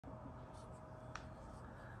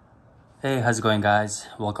Hey, how's it going, guys?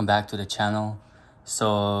 Welcome back to the channel.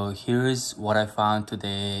 So here's what I found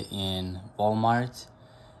today in Walmart.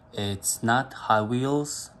 It's not Hot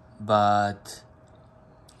Wheels, but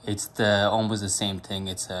it's almost the same thing.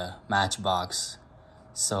 It's a Matchbox.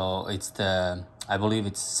 So it's I believe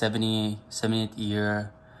it's 70th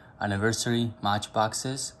year anniversary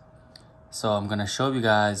Matchboxes. So I'm gonna show you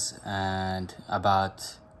guys and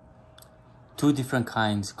about two different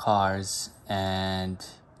kinds cars, and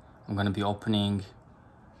I'm gonna be opening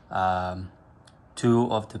two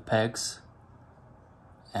of the pegs,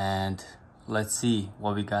 and let's see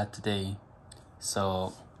what we got today.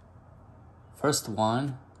 So first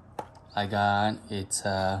one I got, it's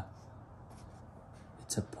a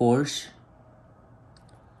Porsche,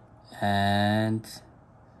 and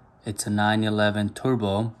it's a 911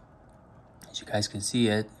 turbo. As you guys can see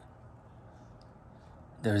it,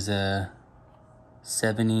 there's a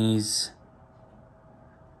 70s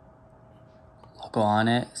logo on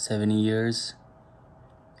it, 70 years,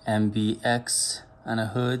 MBX on a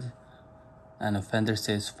hood, and the fender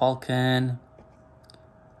says Falcon,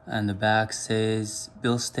 and the back says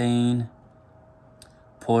Bilstein.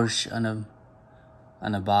 Porsche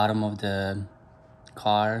on the bottom of the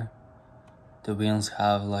car. The wheels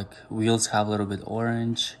have a little bit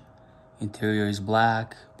orange. Interior is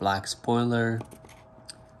black spoiler.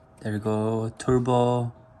 There you go,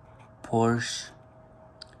 turbo, Porsche.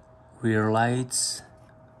 Rear lights,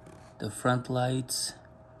 the front lights.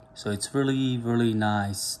 So it's really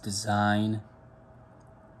nice design.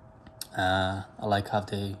 I like how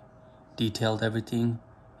they detailed everything.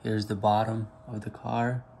 Here's the bottom of the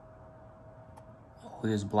car. All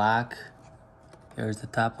is black. Here's the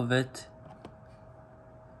top of it.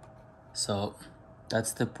 So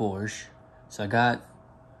that's the Porsche. So I got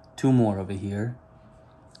two more over here,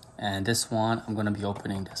 and this one I'm gonna be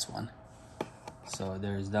opening this one. So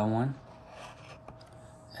there's that one,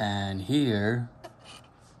 and here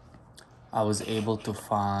I was able to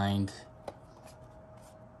find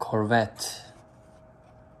Corvette,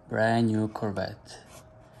 brand new Corvette.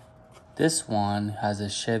 This one has a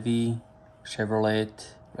Chevrolet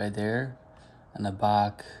right there, and the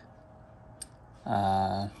back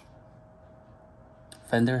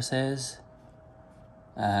fender says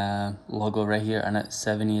logo right here on a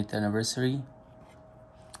 70th anniversary.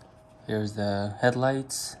 Here's the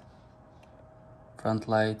headlights, front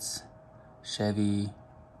lights, Chevy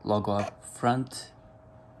logo up front.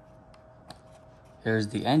 Here's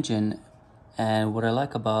the engine, and what I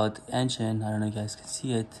like about the engine, I don't know if you guys can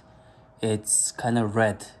see it, it's kind of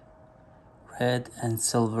red and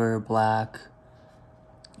silver, black.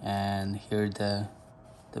 And here the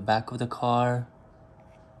back of the car,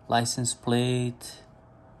 license plate,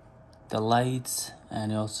 the lights,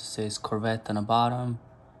 and it also says Corvette on the bottom.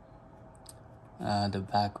 The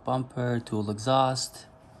back bumper, dual exhaust.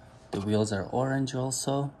 The wheels are orange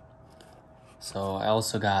also. So I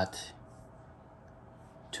also got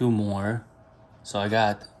two more. So I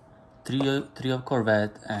got three of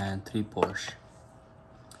Corvette and three Porsche.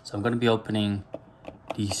 So I'm gonna be opening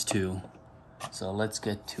these two. So let's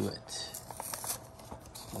get to it.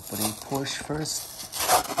 Opening Porsche first.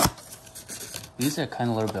 These are kind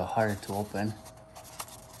of a little bit harder to open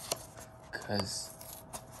because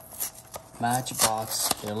Matchbox,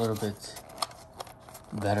 they're a little bit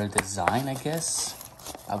better design, I guess.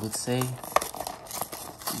 I would say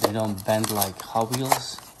they don't bend like Hot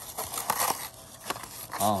Wheels.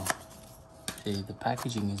 Oh, the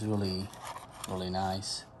packaging is really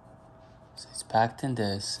nice. So it's packed in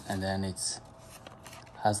this, and then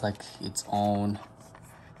has like its own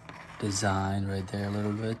design right there a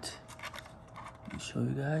little bit. Let me show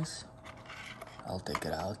you guys. I'll take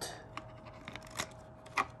it out.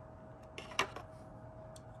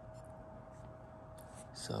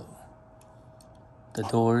 So the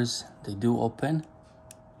doors, they do open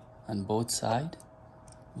on both sides,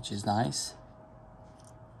 which is nice.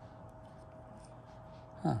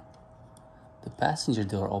 The passenger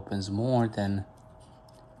door opens more than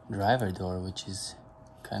driver door, which is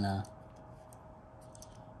kind of,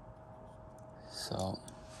 so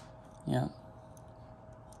yeah.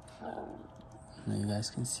 Now you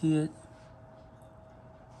guys can see it.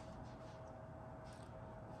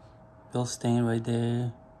 Bilstein right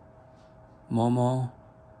there. Momo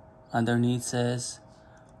underneath says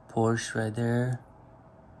Porsche right there.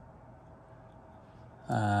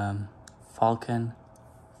 Falcon.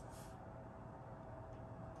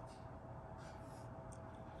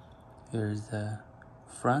 Here's the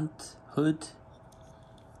front hood,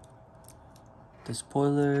 the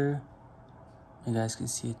spoiler. You guys can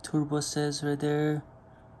see a turbo says right there,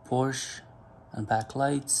 Porsche, and back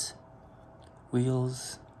lights,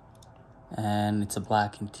 wheels, and it's a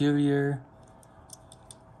black interior.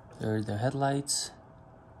 There are the headlights,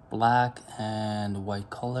 black and white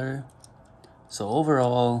color. So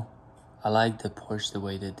overall, I like the Porsche, the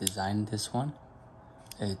way they designed this one.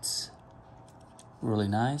 It's really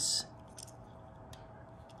nice.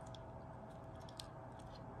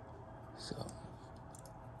 So,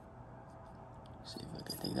 see if I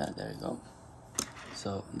can take that. There you go.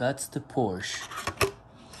 So that's the Porsche.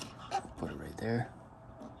 Put it right there.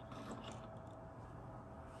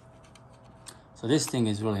 So this thing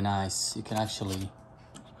is really nice. You can actually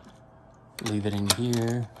leave it in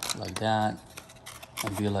here like that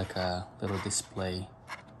and be like a little display,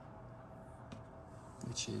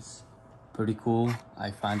 which is pretty cool. I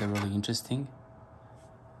find it really interesting.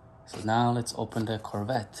 So now let's open the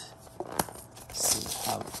Corvette. See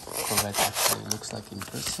how Corvette actually looks like in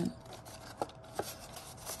person.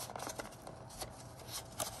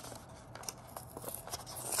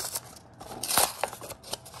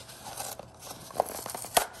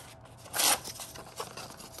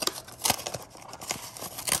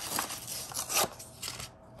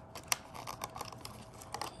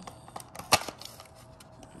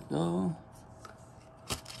 Go.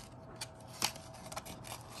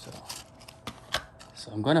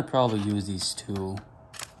 So I'm gonna probably use these two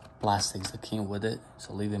plastics that came with it,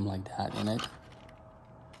 so leave them like that in it.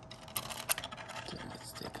 Okay,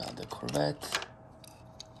 let's take out the Corvette.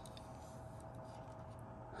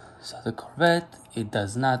 So the Corvette, it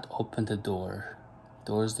does not open the door.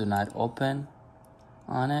 Doors do not open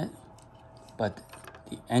on it, but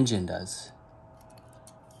the engine does.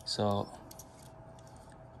 So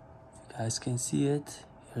you guys can see it.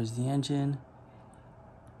 Here's the engine.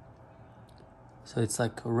 So it's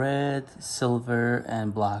like red, silver,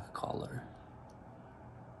 and black color.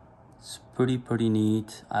 It's pretty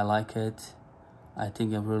neat. I like it. I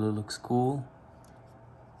think it really looks cool.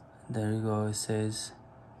 There you go. It says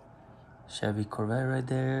Chevy Corvette right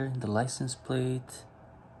there. The license plate.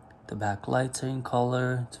 The back lights are in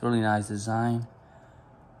color. It's really nice design.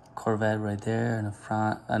 Corvette right there in the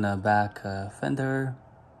front and the back fender.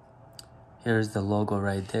 Here's the logo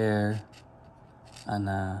right there, and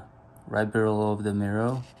right below of the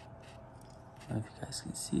mirror. I don't know if you guys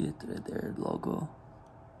can see it right there, logo.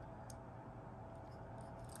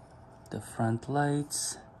 The front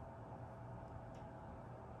lights.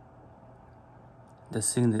 The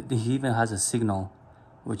signal, he even has a signal,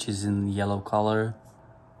 which is in yellow color,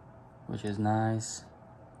 which is nice.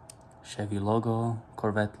 Chevy logo,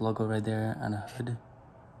 Corvette logo right there, and a hood.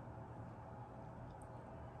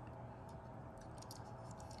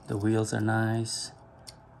 The wheels are nice.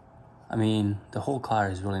 I mean, the whole car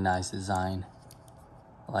is really nice design.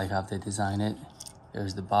 I like how they design it.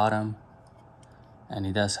 Here's the bottom, and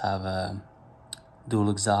it does have a dual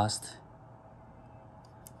exhaust.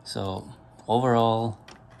 So overall,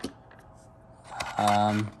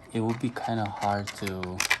 it would be kind of hard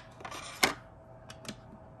to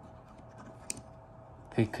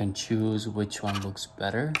pick and choose which one looks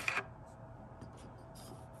better,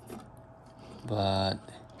 but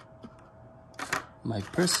my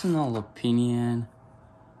personal opinion,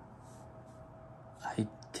 I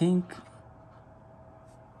think,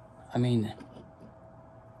 I mean,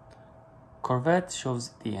 Corvette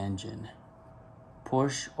shows the engine,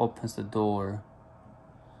 Porsche opens the door,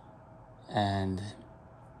 and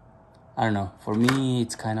I don't know, for me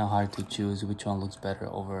it's kind of hard to choose which one looks better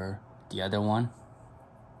over the other one.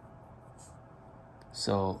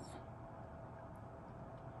 So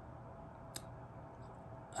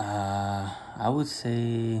I would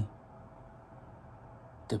say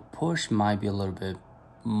the Porsche might be a little bit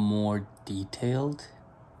more detailed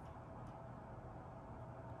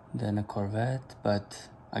than a Corvette, but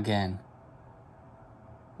again,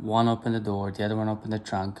 one opened the door, the other one opened the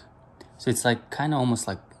trunk, so it's like kind of almost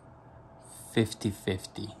like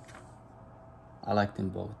 50-50. I like them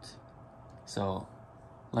both. So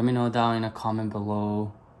let me know down in a comment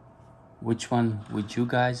below, which one would you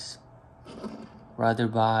guys rather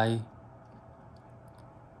buy,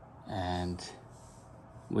 and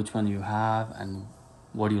which one you have, and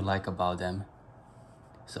what do you like about them.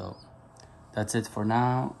 So that's it for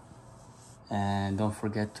now, and don't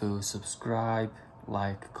forget to subscribe,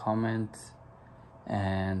 like, comment,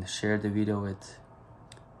 and share the video with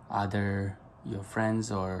other your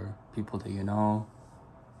friends or people that you know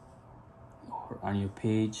or on your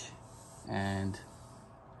page. And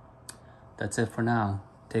that's it for now.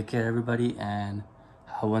 Take care everybody, and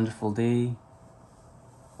have a wonderful day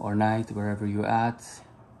or night wherever you're at,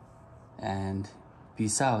 and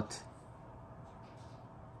peace out.